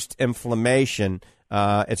Exercise-Induced Inflammation.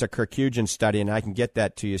 It's a curcumin study, and I can get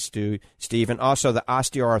that to you, Steve. And also the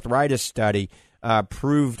osteoarthritis study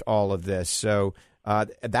proved all of this. So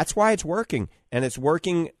that's why it's working, and it's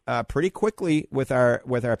working pretty quickly with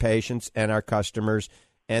our patients and our customers.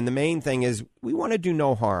 And the main thing is we want to do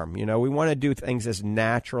no harm. We want to do things as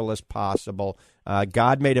natural as possible.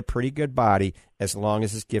 God made a pretty good body as long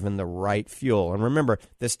as it's given the right fuel. And remember,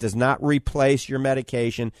 this does not replace your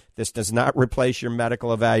medication. This does not replace your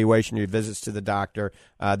medical evaluation, your visits to the doctor.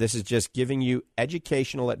 This is just giving you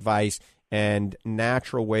educational advice and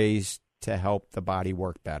natural ways to help the body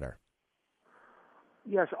work better.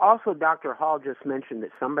 Yes. Also, Dr. Hall just mentioned that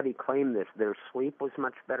somebody claimed their sleep was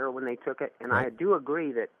much better when they took it, and right. I do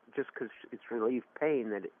agree that just because it's relieved pain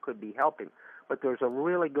that it could be helping. But there's a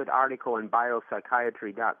really good article in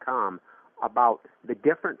biopsychiatry.com about the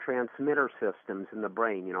different transmitter systems in the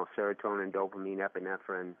brain, serotonin, dopamine,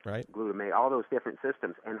 epinephrine, right. glutamate, all those different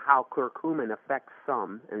systems, and how curcumin affects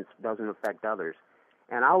some and doesn't affect others.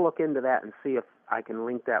 And I'll look into that and see if I can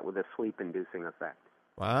link that with a sleep-inducing effect.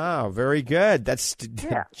 Wow, very good. That's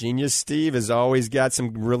Genius Steve has always got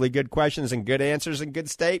some really good questions and good answers and good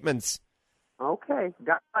statements. Okay.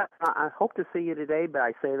 I hope to see you today, but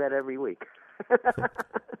I say that every week.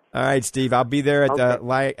 All right, Steve. I'll be there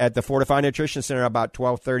at the Fortify Nutrition Center about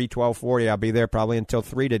 12:30, 12:40. I'll be there probably until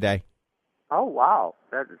 3 today. Oh, wow.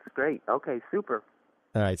 That's great. Okay, super.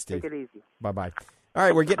 All right, Steve. Take it easy. Bye-bye. All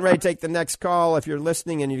right, we're getting ready to take the next call. If you're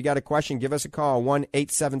listening and you've got a question, give us a call,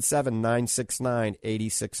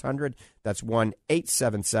 1-877-969-8600. That's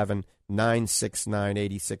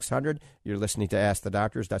 1-877-969-8600. You're listening to Ask the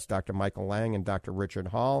Doctors. That's Dr. Michael Lang and Dr. Richard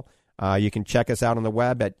Hall. You can check us out on the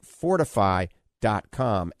web at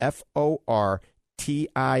fortify.com, FORTIFEYE,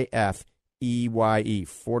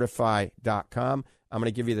 fortify.com. I'm going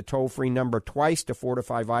to give you the toll-free number twice to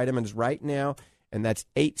Fortify Vitamins right now, and that's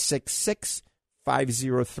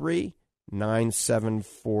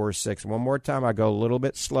 866-503-9746. One more time, I go a little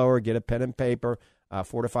bit slower. Get a pen and paper.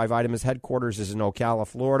 Fortify Vitamins headquarters is in Ocala,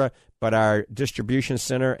 Florida, but our distribution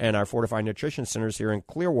center and our Fortify Nutrition Center is here in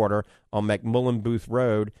Clearwater on McMullen Booth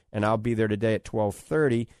Road, and I'll be there today at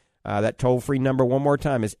 12:30. That toll-free number, one more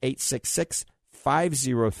time, is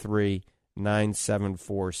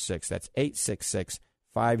 866-503-9746. That's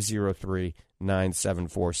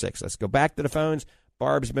 866-503-9746. Let's go back to the phones.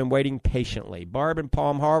 Barb's been waiting patiently. Barb in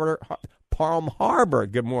Palm Harbor,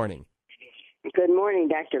 good morning. Good morning,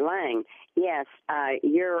 Dr. Lang. Yes,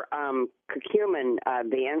 your curcumin,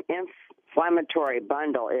 the inflammatory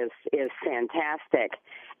bundle is fantastic,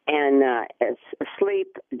 and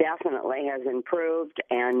sleep definitely has improved,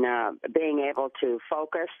 and being able to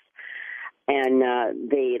focus. And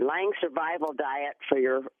the Lang Survival Diet for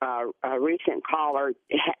your recent caller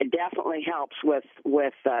definitely helps with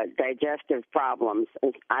digestive problems.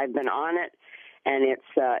 I've been on it, and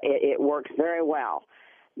it works very well.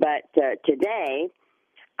 But today,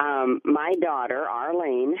 my daughter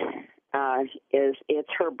Arlene it's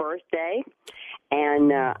her birthday,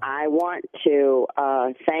 and I want to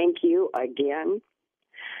thank you again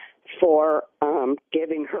for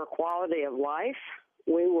giving her quality of life.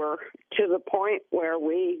 We were to the point where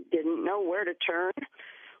we didn't know where to turn.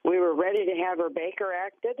 We were ready to have her Baker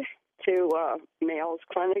acted to Mayo's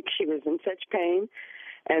Clinic. She was in such pain.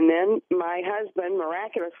 And then my husband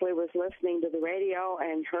miraculously was listening to the radio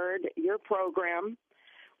and heard your program.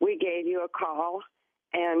 We gave you a call,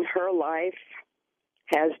 and her life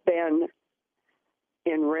has been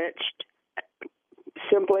enriched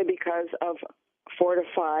simply because of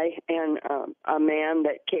Fortify and a man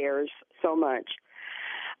that cares so much.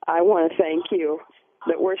 I want to thank you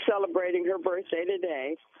that we're celebrating her birthday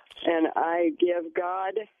today, and I give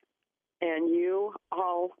God and you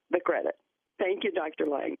all the credit. Thank you, Dr.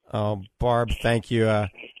 Lang. Oh, Barb, thank you.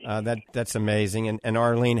 That's amazing. And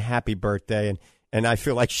Arlene, happy birthday. And I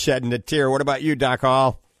feel like shedding a tear. What about you, Doc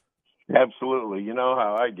Hall? Absolutely. You know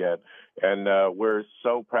how I get. And we're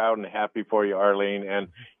so proud and happy for you, Arlene. And,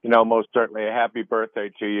 most certainly a happy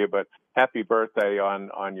birthday to you, but happy birthday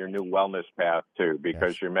on your new wellness path, too,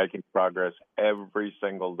 because You're making progress every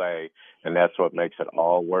single day. And that's what makes it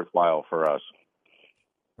all worthwhile for us.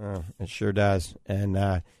 Oh, it sure does. And,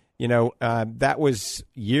 that was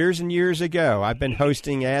years and years ago. I've been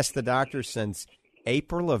hosting Ask the Doctor since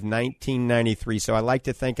April of 1993. So I like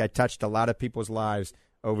to think I touched a lot of people's lives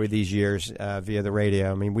over these years via the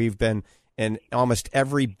radio. I mean, we've been in almost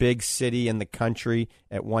every big city in the country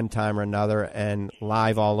at one time or another and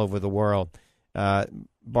live all over the world.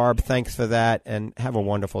 Barb, thanks for that, and have a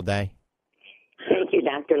wonderful day. Thank you,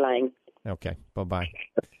 Dr. Lang. Okay, bye-bye.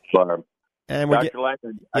 Barb. And Dr. Lang,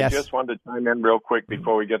 yes. I just wanted to chime in real quick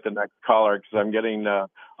before we get the next caller, because I'm getting a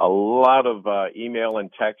lot of email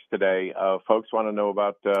and text today. Folks want to know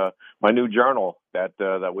about my new journal that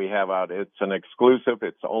we have out. It's an exclusive.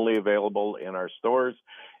 It's only available in our stores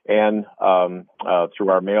and through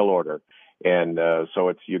our mail order. And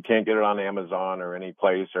so you can't get it on Amazon or any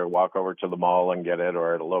place, or walk over to the mall and get it,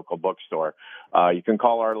 or at a local bookstore. You can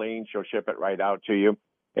call Arlene. She'll ship it right out to you.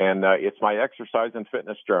 And it's my exercise and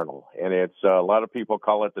fitness journal. And it's a lot of people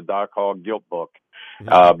call it the Doc Hall Guilt Book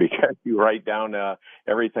because you write down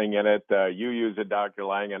everything in it. You use it, Dr.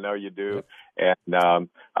 Lang. I know you do. And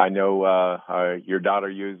I know your daughter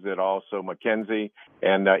used it also, Mackenzie.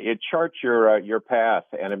 And it charts your path,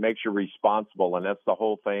 and it makes you responsible. And that's the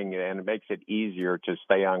whole thing. And it makes it easier to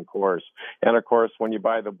stay on course. And, of course, when you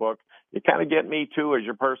buy the book, you kind of get me, too, as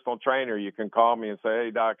your personal trainer. You can call me and say,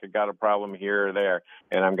 hey, Doc, I got a problem here or there,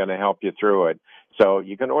 and I'm going to help you through it. So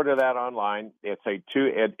you can order that online. It's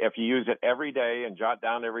if you use it every day and jot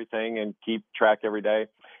down everything and keep track every day,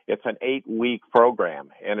 it's an 8-week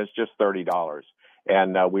program, and it's just $30.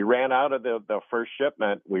 And we ran out of the first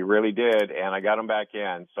shipment. We really did, and I got them back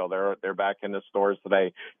in. So they're back in the stores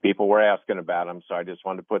today. People were asking about them, so I just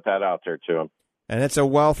wanted to put that out there to them. And it's a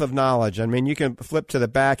wealth of knowledge. I mean, you can flip to the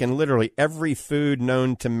back, and literally every food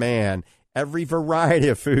known to man, every variety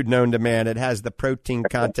of food known to man, it has the protein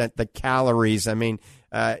content, the calories. I mean,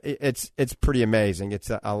 it's pretty amazing.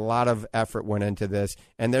 It's a lot of effort went into this,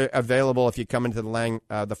 and they're available if you come into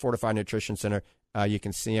the Fortified Nutrition Center. You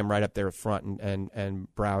can see them right up there front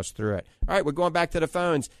and browse through it. All right, we're going back to the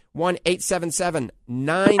phones.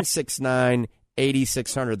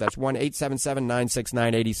 1-877-969-8600. That's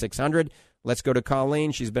 1-877-969-8600. Let's go to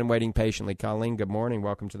Colleen. She's been waiting patiently. Colleen, good morning.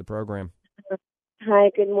 Welcome to the program. Hi,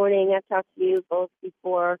 good morning. I've talked to you both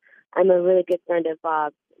before. I'm a really good friend of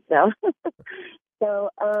Bob's. And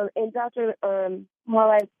Dr. Hall,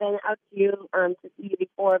 I've been out to you to see you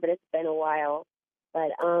before, but it's been a while. But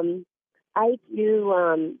I do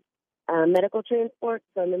medical transport,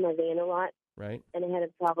 so I'm in my van a lot. Right. And I had a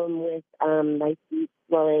problem with my feet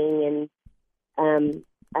swelling, and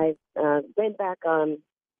I went back kind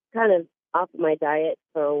of off of my diet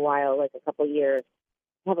for a while, like a couple years.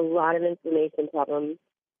 I have a lot of inflammation problems.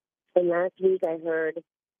 And last week I heard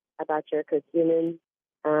about your curcumin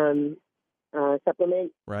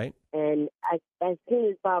supplement. Right. And as soon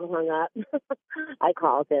as Bob hung up, I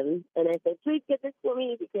called him and I said, please get this for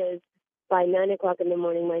me, because by 9 o'clock in the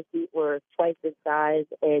morning, my feet were twice the size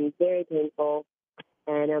and very painful.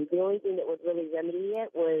 And the only thing that would really remedy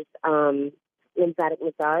it was lymphatic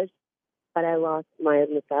massage. But I lost my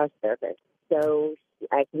massage therapist, so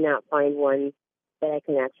I cannot find one that I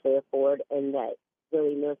can actually afford and that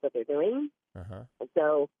really knows what they're doing. Uh-huh.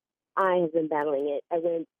 So I have been battling it. I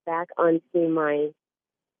went back onto my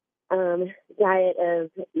diet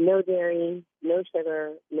of no dairy, no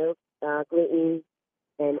sugar, no gluten,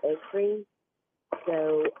 and egg-free.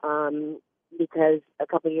 So because a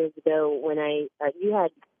couple years ago when you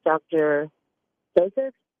had Dr.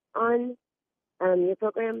 Joseph on your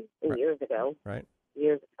program years ago. Right.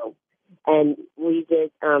 Years ago. And we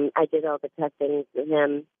did, I did all the testing with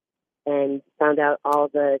him and found out all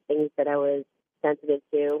the things that I was sensitive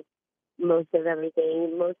to. Most of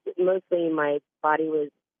everything, mostly my body was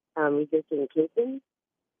resisting casein,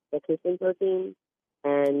 the casein protein,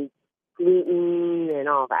 and gluten and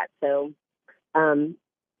all that. So,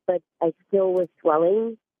 but I still was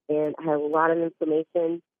swelling and I had a lot of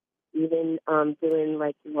inflammation, even doing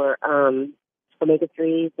like more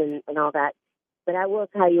omega-3s and all that. But I will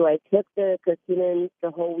tell you, I took the curcumin the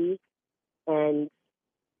whole week and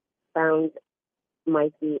found my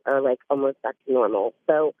feet are like almost back to normal.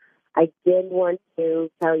 So I did want to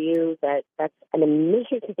tell you that that's an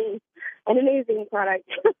amazing product.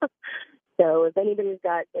 So if anybody's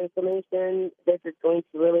got inflammation, this is going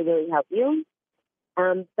to really, really help you.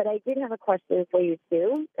 But I did have a question for you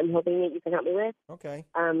too. I'm hoping that you can help me with. Okay.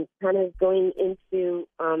 Kind of going into,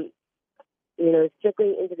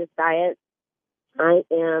 strictly into this diet.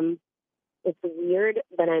 It's weird,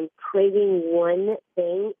 but I'm craving one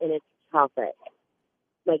thing, and it's chocolate,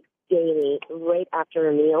 like daily, right after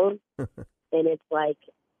a meal. And it's like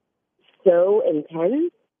so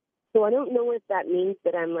intense. So I don't know if that means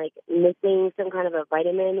that I'm like missing some kind of a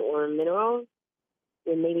vitamin or a mineral,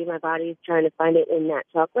 and maybe my body's trying to find it in that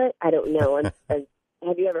chocolate. I don't know.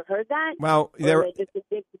 Have you ever heard that? Well, am I just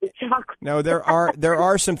addicted to chocolate? No, there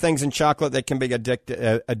are some things in chocolate that can be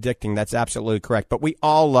addicting. That's absolutely correct. But we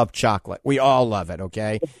all love chocolate. We all love it,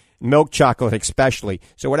 okay? Milk chocolate especially.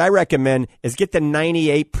 So what I recommend is get the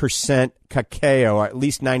 98% cacao, or at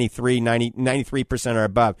least 93% or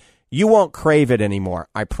above. You won't crave it anymore,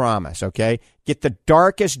 I promise, okay? Get the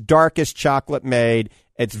darkest chocolate made.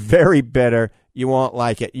 It's very bitter. You won't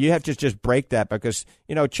like it. You have to just break that because,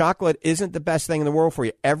 chocolate isn't the best thing in the world for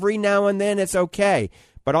you. Every now and then it's okay.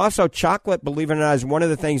 But also chocolate, believe it or not, is one of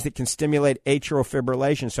the things that can stimulate atrial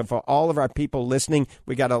fibrillation. So for all of our people listening,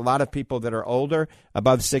 we got a lot of people that are older,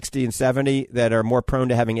 above 60 and 70, that are more prone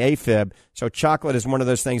to having AFib. So chocolate is one of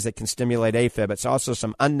those things that can stimulate AFib. It's also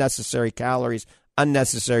some unnecessary calories,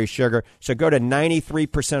 unnecessary sugar. So go to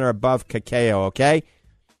 93% or above cacao, okay?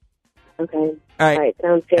 Okay. All right.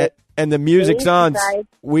 Sounds good. And the music's on. Guys.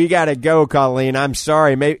 We got to go, Colleen. I'm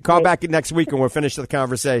sorry. Call back next week and we'll finish the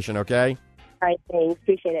conversation, okay? All right, thanks.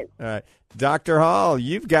 Appreciate it. All right. Dr. Hall,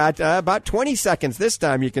 you've got about 20 seconds this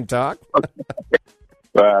time you can talk.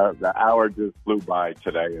 The hour just flew by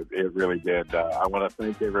today. It really did. I want to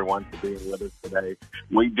thank everyone for being with us today.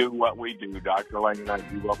 We do what we do. Dr. Lang and I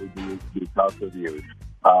do what we do because of you.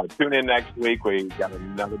 Tune in next week. We got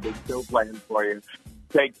another big show planned for you.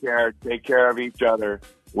 Take care. Take care of each other.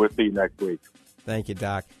 We'll see you next week. Thank you,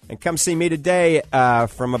 Doc. And come see me today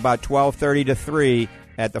from about 12:30 to 3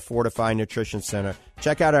 at the Fortify Nutrition Center.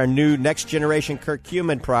 Check out our new next generation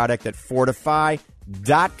curcumin product at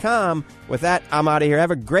fortify.com. With that, I'm out of here.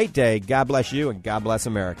 Have a great day. God bless you and God bless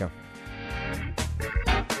America.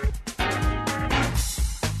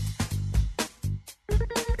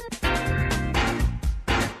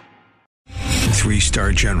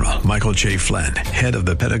 Three-star General Michael J. Flynn, head of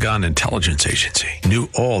the Pentagon Intelligence Agency, knew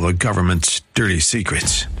all the government's dirty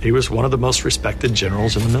secrets. He was one of the most respected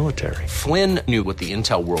generals in the military. Flynn knew what the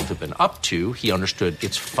intel world had been up to. He understood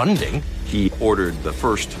its funding. He ordered the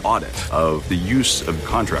first audit of the use of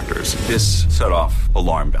contractors. This set off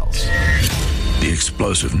alarm bells. The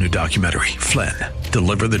explosive new documentary, Flynn,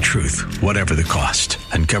 Deliver the Truth, Whatever the Cost,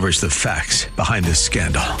 uncovers the facts behind this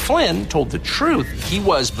scandal. Flynn told the truth. He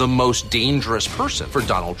was the most dangerous person for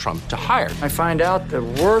Donald Trump to hire. I find out the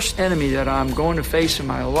worst enemy that I'm going to face in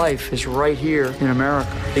my life is right here in America.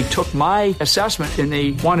 They took my assessment and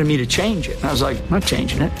they wanted me to change it. And I was like, I'm not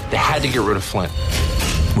changing it. They had to get rid of Flynn.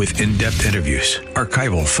 With in-depth interviews,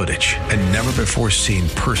 archival footage, and never-before-seen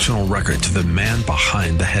personal records of the man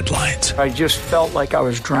behind the headlines. I just felt like I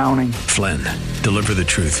was drowning. Flynn, Deliver the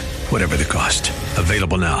Truth, Whatever the Cost.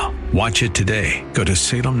 Available now. Watch it today. Go to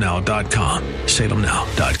salemnow.com.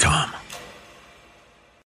 salemnow.com.